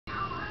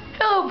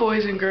Hello,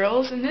 boys and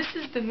girls, and this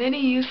is the many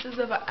uses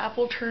of an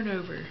apple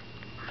turnover.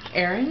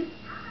 Aaron?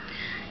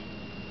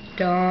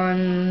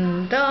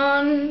 Dun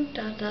dun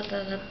da da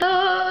da da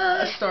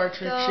da. A Star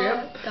Trek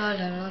ship. Da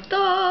da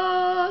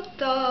da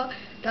da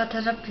da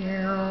da da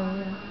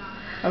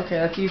da. Okay,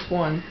 let's use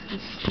one.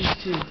 Let's use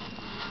two.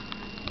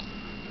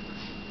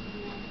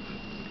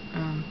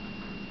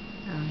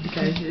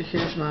 Okay,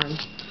 here's mine.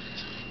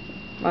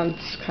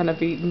 Mine's kind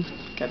of eaten,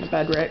 getting a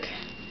bad wreck.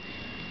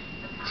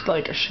 It's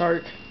like a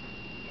shark.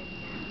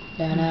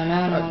 No no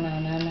no no no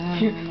no no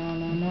no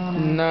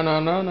No no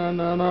no no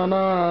no no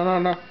no no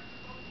no.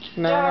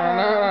 No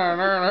no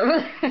no no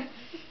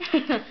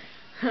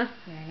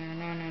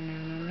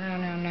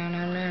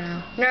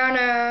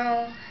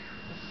no.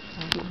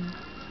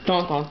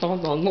 Dun dun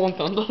dun dun dun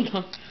dun dun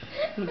dun.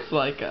 It's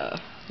like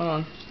hold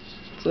on.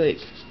 It's like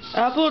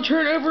apple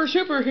turnover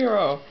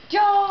superhero.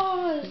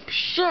 Jaws.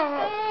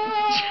 Shut.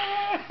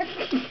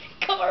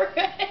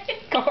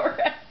 Correct.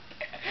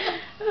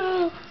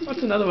 Oh,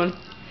 what's another one?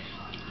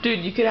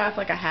 Dude, you could have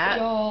like a hat.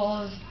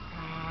 Jaws.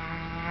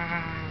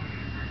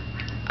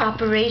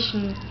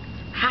 Operation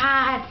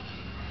Hat.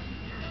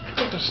 Look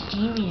at the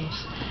steaminess.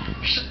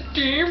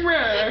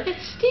 Steamer.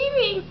 It's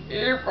steaming.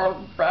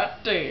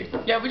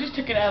 Yeah, we just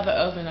took it out of the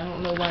oven. I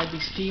don't know why it'd be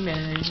steaming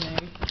or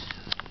anything.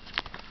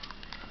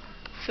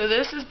 So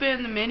this has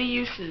been the many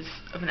uses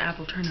of an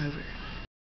apple turnover.